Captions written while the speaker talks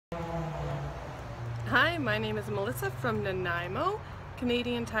Hi, my name is Melissa from Nanaimo.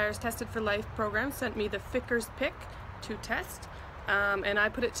 Canadian Tires Tested for Life program sent me the Fiskars Pick to test, and I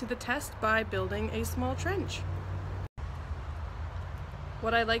put it to the test by building a small trench.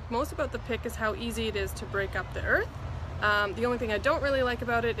 What I like most about the pick is how easy it is to break up the earth. The only thing I don't really like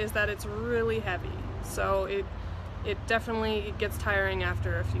about it is that it's really heavy, so it definitely gets tiring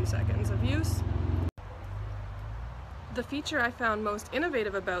after a few seconds of use. The feature I found most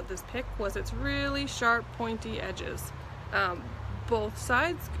innovative about this pick was its really sharp, pointy edges. Both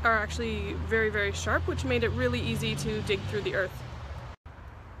sides are actually very sharp, which made it really easy to dig through the earth.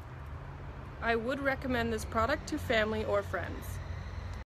 I would recommend this product to family or friends.